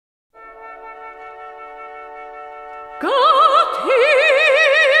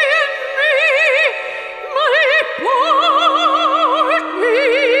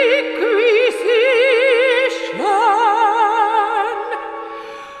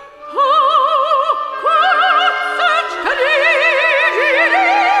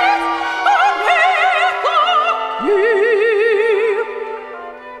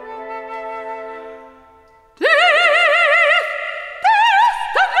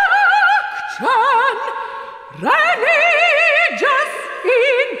religious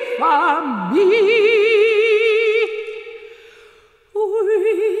infamy.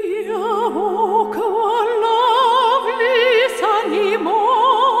 We awoke one lovely sunny morning.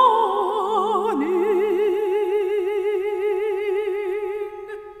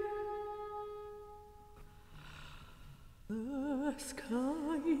 The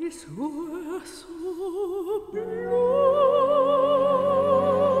skies were so blue,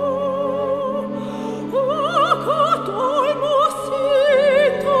 I could almost see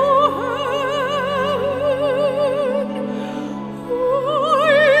to heaven,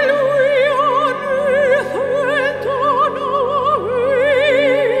 while we on earth went on our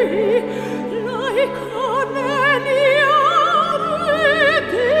way, like on any other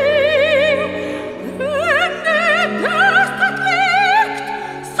day. Then the dust that licked,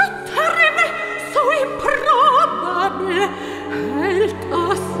 so terrible, so improbable, held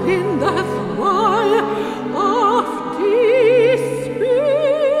us in the thrall of disbelief.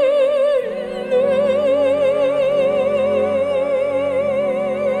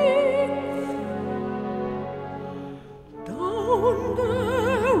 Down the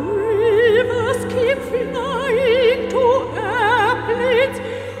rivers keep flying to airplanes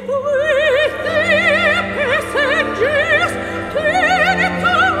with their passengers turning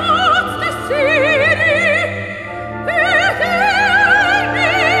towards the city. With their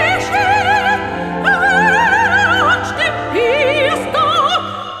nation around the beast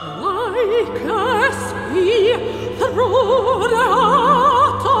like a spear through the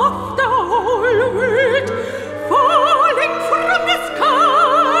heart of the whole world, falling from the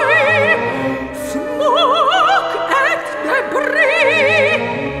sky, smoke and debris,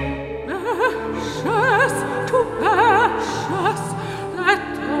 ashes to ashes, the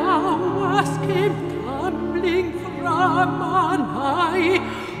towers came tumbling from on high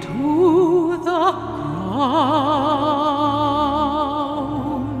to the ground.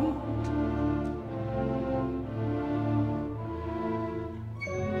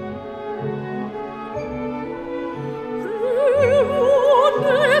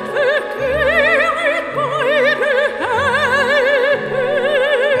 Wounded were carried by the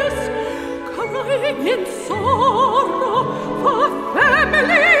helpers, crying in sorrow for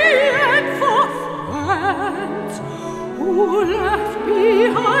family and for friends, who left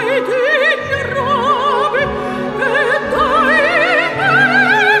behind in rubble the dying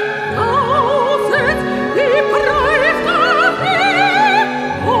and thousands deprived of their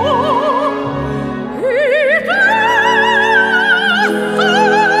home. It is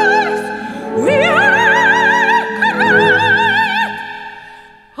us, we are cried,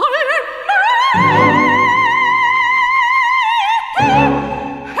 Almighty,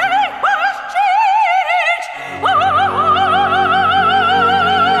 help us change our hearts.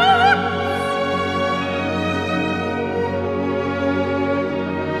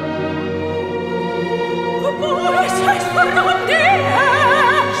 Voices from the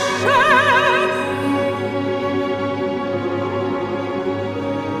ashes,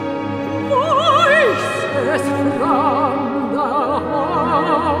 voices from